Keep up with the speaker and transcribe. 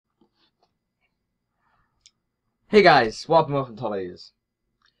Hey guys, welcome to Holidays.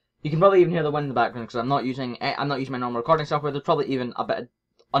 You can probably even hear the wind in the background because I'm not using my normal recording software. There's probably even a bit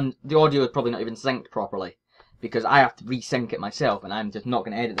of, the audio is probably not even synced properly because I have to resync it myself, and I'm just not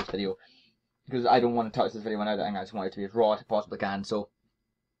going to edit this video because I don't want to touch this video when editing. I just want it to be as raw as I possibly can. So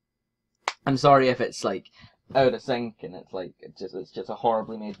I'm sorry if it's like out of sync and it's like it's just a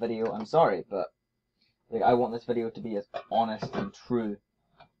horribly made video. I'm sorry, but like I want this video to be as honest and true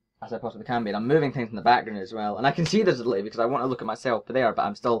as I possibly can be, and I'm moving things in the background as well, and I can see there's a delay because I want to look at myself over there, but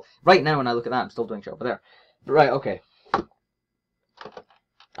I'm still, right now when I look at that, I'm still doing shit over there. But right, okay.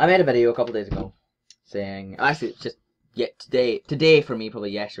 I made a video a couple days ago, saying, actually it's just, today for me, probably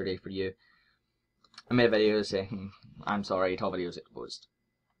yesterday for you, I made a video saying, I'm sorry, top videos exposed.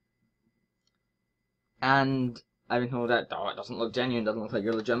 And I've been told that, oh, it doesn't look genuine, doesn't look like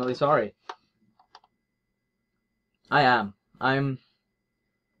you're legitimately sorry.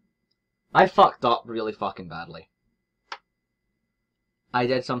 I fucked up really fucking badly. I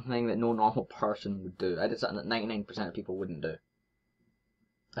did something that no normal person would do. I did something that 99% of people wouldn't do.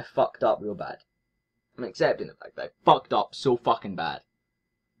 I fucked up real bad. I'm accepting the fact that I fucked up so fucking bad.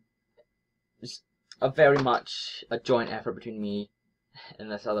 It's very much a joint effort between me and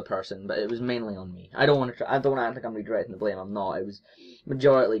this other person, but it was mainly on me. I don't want to act like I'm redirecting the blame. I'm not. It was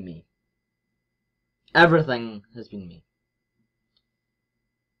majority me. Everything has been me.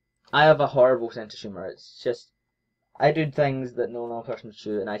 I have a horrible sense of humour. It's just, I do things that no normal person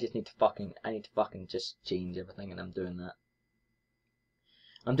should, and I need to fucking just change everything, and I'm doing that.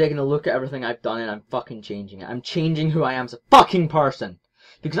 I'm taking a look at everything I've done, and I'm fucking changing it. I'm changing who I am as a fucking person.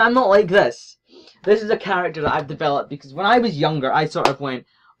 Because I'm not like this. This is a character that I've developed, because when I was younger, I sort of went,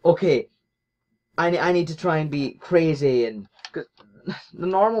 okay, I need to try and be crazy, and, cause the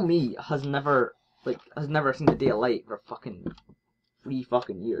normal me has never seen the day of light for fucking 3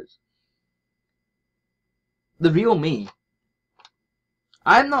 fucking years. The real me,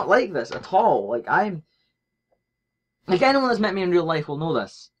 I'm not like this at all. Like anyone that's met me in real life will know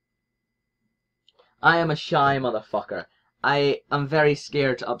this. I am a shy motherfucker. I am very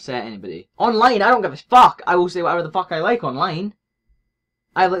scared to upset anybody. Online, I don't give a fuck. I will say whatever the fuck I like online.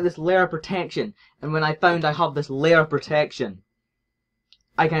 I have like this layer of protection, and when I found I have this layer of protection,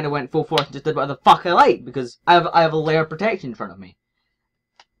 I kind of went full force and just did whatever the fuck I like, because I have a layer of protection in front of me.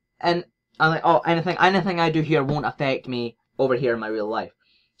 And I'm like, oh, anything I do here won't affect me over here in my real life.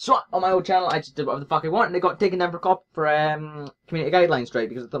 So on my old channel, I just did whatever the fuck I want, and it got taken down for community guidelines strike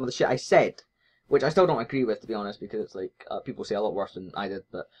because of some of the shit I said, which I still don't agree with, to be honest, because it's like people say a lot worse than I did.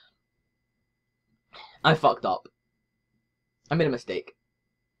 But I fucked up. I made a mistake.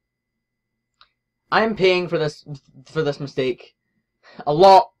 I am paying for this mistake a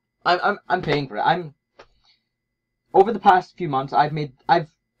lot. I'm paying for it. Over the past few months, I've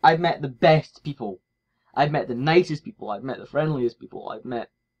met the best people. I've met the nicest people. I've met the friendliest people. I've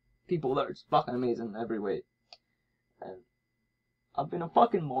met people that are just fucking amazing in every way. And I've been a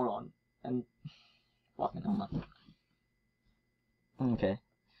fucking moron. And fucking hell, man. Okay.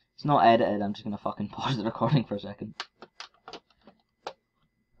 It's not edited. I'm just gonna fucking pause the recording for a second.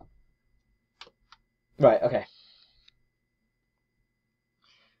 Right, okay.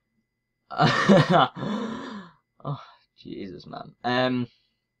 Oh, Jesus, man.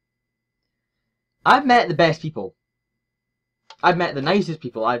 I've met the best people. I've met the nicest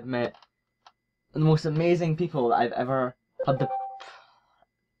people. I've met the most amazing people that I've ever had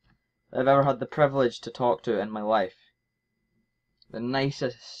the privilege to talk to in my life. The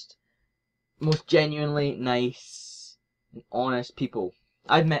nicest, most genuinely nice and honest people.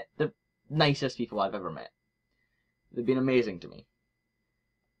 I've met the nicest people I've ever met. They've been amazing to me.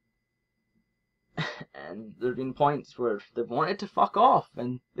 And there have been points where they've wanted to fuck off,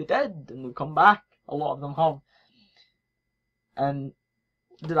 and they did, and they've come back. A lot of them have. And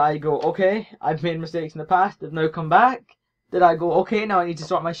did I go, okay, I've made mistakes in the past, they've now come back? Did I go, okay, now I need to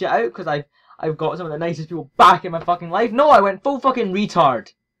sort my shit out because I've got some of the nicest people back in my fucking life? No, I went full fucking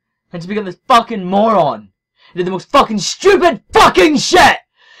retard. And to become this fucking moron. I did the most fucking stupid fucking shit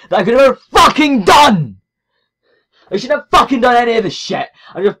that I could have ever fucking done. I shouldn't have fucking done any of this shit.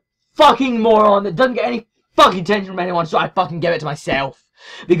 I'm just a fucking moron that doesn't get any fucking attention from anyone, so I fucking give it to myself.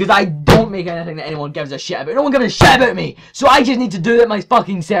 Because I don't make anything that anyone gives a shit about. No one gives a shit about me. So I just need to do it my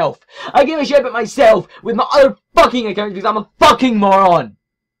fucking self. I give a shit about myself with my other fucking accounts because I'm a fucking moron.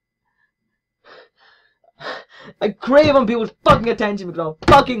 I crave on people's fucking attention because I'm a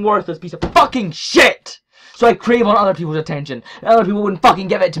fucking worthless piece of fucking shit. So I crave on other people's attention. And other people wouldn't fucking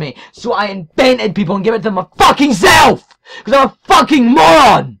give it to me. So I invented people and give it to them my fucking self. Because I'm a fucking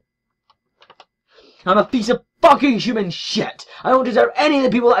moron. I'm a piece of fucking human shit. I don't deserve any of the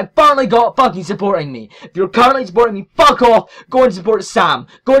people that I've currently got fucking supporting me. If you're currently supporting me, fuck off. Go and support Sam.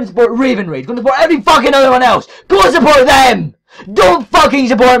 Go and support Raven Rage. Go and support every fucking other one else. Go and support them. Don't fucking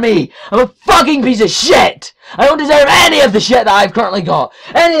support me. I'm a fucking piece of shit. I don't deserve any of the shit that I've currently got.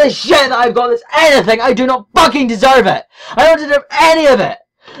 Any of the shit that I've got that's anything, I do not fucking deserve it. I don't deserve any of it.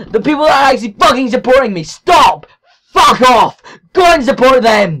 The people that are actually fucking supporting me, stop. Fuck off. Go and support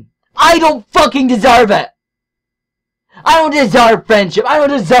them. I don't fucking deserve it. I don't deserve friendship. I don't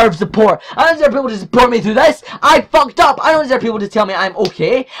deserve support. I don't deserve people to support me through this. I fucked up. I don't deserve people to tell me I'm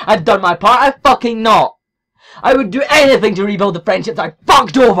okay. I've done my part. I fucking not. I would do anything to rebuild the friendships I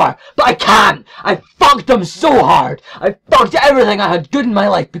fucked over, but I can't. I fucked them so hard. I fucked everything I had good in my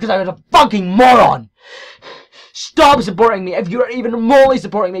life because I was a fucking moron. Stop supporting me. If you're even remotely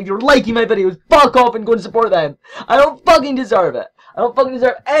supporting me, if you're liking my videos, fuck off and go and support them. I don't fucking deserve it. I don't fucking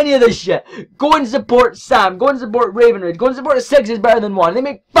deserve any of this shit. Go and support Sam. Go and support Raven Rage. Go and support 6 is better than 1. They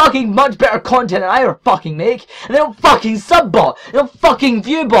make fucking much better content than I ever fucking make. And they don't fucking subbot. They don't fucking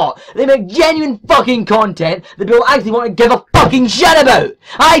viewbot. They make genuine fucking content that people actually want to give a fucking shit about.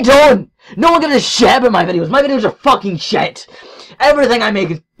 I don't. No one gives a shit about my videos. My videos are fucking shit. Everything I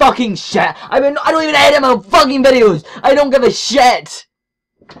make is fucking shit. I don't even edit my fucking videos. I don't give a shit.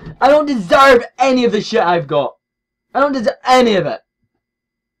 I don't deserve any of the shit I've got. I don't deserve any of it.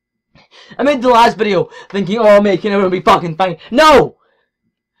 I made the last video thinking, oh, making everyone be fucking fine. No!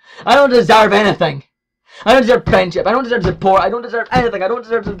 I don't deserve anything. I don't deserve friendship. I don't deserve support. I don't deserve anything. I don't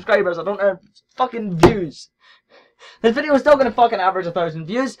deserve subscribers. I don't deserve fucking views. This video is still gonna fucking average 1,000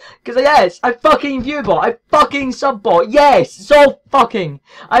 views, because yes, I fucking viewbot, I fucking subbot, yes, so fucking.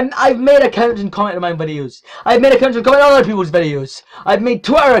 I've made accounts and commented on my videos. I've made accounts and commented on other people's videos. I've made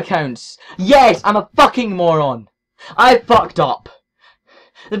Twitter accounts. Yes, I'm a fucking moron. I fucked up.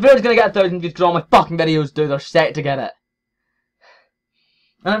 The video's gonna get 1,000 views because all my fucking videos do, they're set to get it.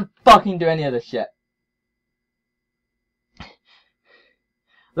 And I don't fucking do any of this shit.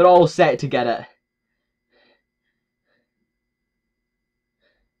 They're all set to get it.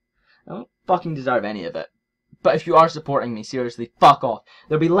 I don't fucking deserve any of it. But if you are supporting me, seriously, fuck off.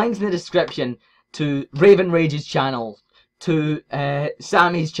 There'll be links in the description to Raven Rage's channel, to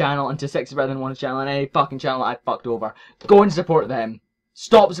Sammy's channel, and to 6 is better than 1's channel, and any fucking channel that I fucked over. Go and support them.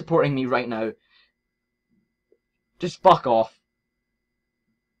 Stop supporting me right now. Just fuck off.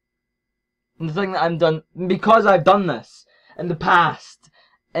 And the thing that I've done, because I've done this in the past,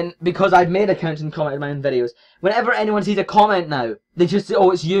 and because I've made accounts and commented my own videos, whenever anyone sees a comment now, they just say, oh,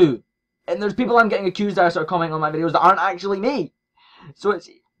 it's you. And there's people I'm getting accused that are commenting on my videos that aren't actually me. So it's...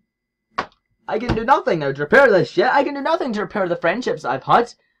 I can do nothing now to repair this shit. I can do nothing to repair the friendships that I've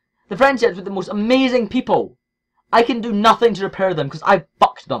had. The friendships with the most amazing people. I can do nothing to repair them because I've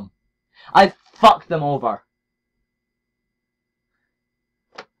fucked them. I've fucked them over.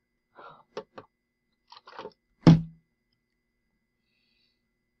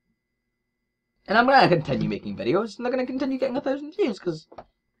 And I'm going to continue making videos, and they're going to continue getting 1,000 views, because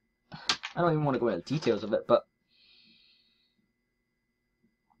I don't even want to go into the details of it, but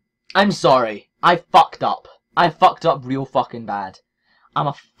I'm sorry. I fucked up. I fucked up real fucking bad. I'm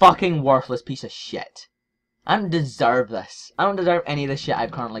a fucking worthless piece of shit. I don't deserve this. I don't deserve any of the shit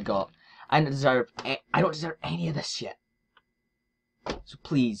I've currently got. I don't deserve any of this shit. So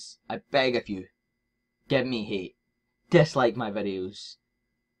please, I beg of you, give me hate. Dislike my videos.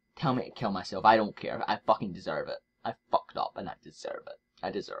 Tell me to kill myself. I don't care. I fucking deserve it. I fucked up and I deserve it. I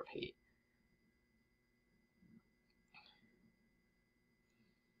deserve hate.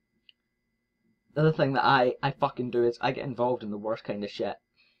 The other thing that I fucking do is I get involved in the worst kind of shit.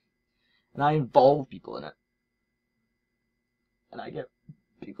 And I involve people in it. And I get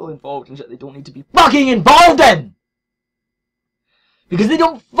people involved in shit they don't need to be fucking involved in! Because they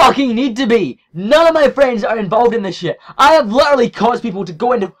don't fucking need to be! None of my friends are involved in this shit. I have literally caused people to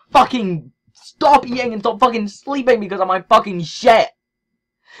go into fucking stop eating and stop fucking sleeping because of my fucking shit.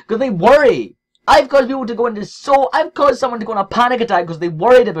 Because they worry. I've caused people to go into I've caused someone to go on a panic attack because they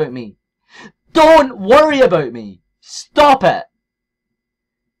worried about me. Don't worry about me. Stop it.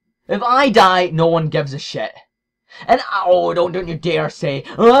 If I die, no one gives a shit. And, oh, don't you dare say,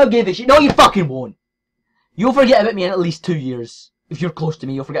 oh, I'll give a shit. No, you fucking won't. You'll forget about me in at least 2 years. If you're close to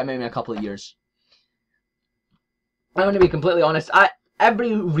me, you'll forget about me in a couple of years. I'm going to be completely honest.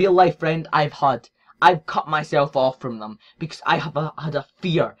 Every real life friend I've had, I've cut myself off from them because I have had a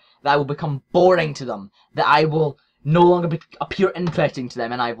fear that I will become boring to them, that I will no longer appear interesting to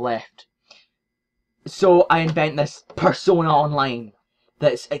them, and I've left. So I invent this persona online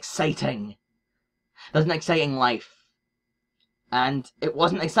that's exciting. That's an exciting life. And it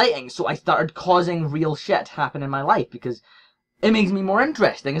wasn't exciting, so I started causing real shit happen in my life because it makes me more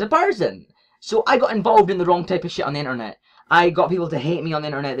interesting as a person. So I got involved in the wrong type of shit on the internet. I got people to hate me on the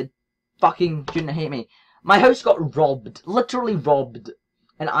internet that fucking shouldn't hate me. My house got robbed. Literally robbed.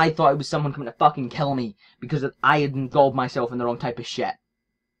 And I thought it was someone coming to fucking kill me because I had involved myself in the wrong type of shit.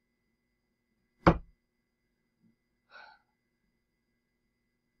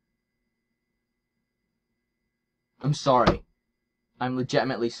 I'm sorry. I'm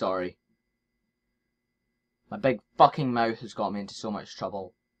legitimately sorry. My big fucking mouth has got me into so much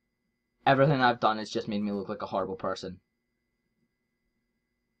trouble. Everything I've done has just made me look like a horrible person.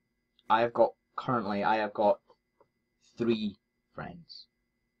 I have got 3 friends.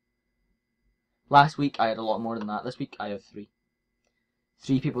 Last week I had a lot more than that. This week I have 3.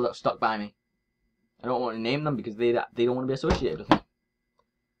 3 people that have stuck by me. I don't want to name them because they don't want to be associated with me.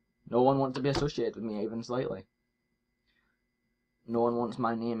 No one wants to be associated with me even slightly. No one wants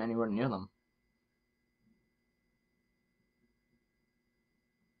my name anywhere near them.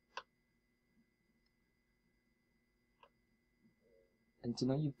 And to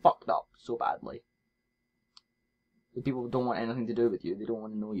know you fucked up so badly. The people don't want anything to do with you. They don't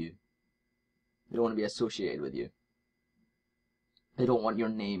want to know you. They don't want to be associated with you. They don't want your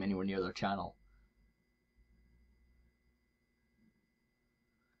name anywhere near their channel.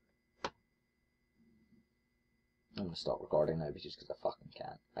 I'm gonna stop recording now just because I fucking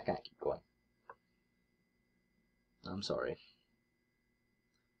can't. I can't keep going. I'm sorry.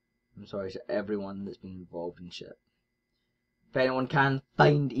 I'm sorry to everyone that's been involved in shit. If anyone can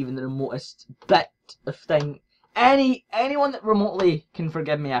find even the remotest bit of thing, anyone that remotely can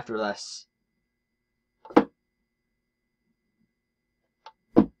forgive me after this.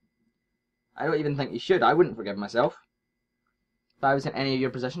 I don't even think you should. I wouldn't forgive myself. If I was in any of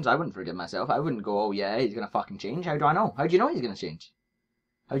your positions, I wouldn't forgive myself. I wouldn't go, oh yeah, he's gonna fucking change. How do I know? How do you know he's gonna change?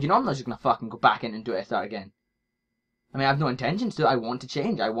 How do you know I'm not just gonna fucking go back in and do it and start again? I mean, I have no intentions to. I want to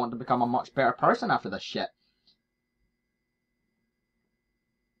change. I want to become a much better person after this shit.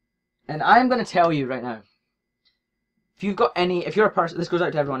 And I'm gonna tell you right now. If you've got any, if you're a person, this goes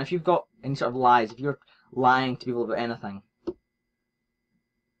out to everyone, if you've got any sort of lies, if you're lying to people about anything,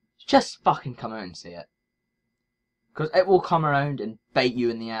 just fucking come out and say it. Because it will come around and bite you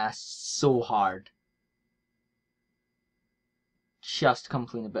in the ass so hard. Just come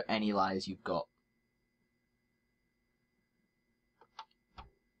clean about any lies you've got.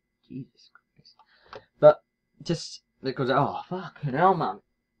 Jesus Christ. But, just, because, oh, fucking hell, man.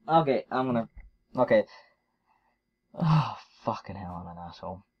 Okay, okay. Oh, fucking hell, I'm an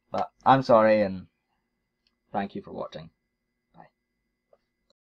asshole. But, I'm sorry, and thank you for watching.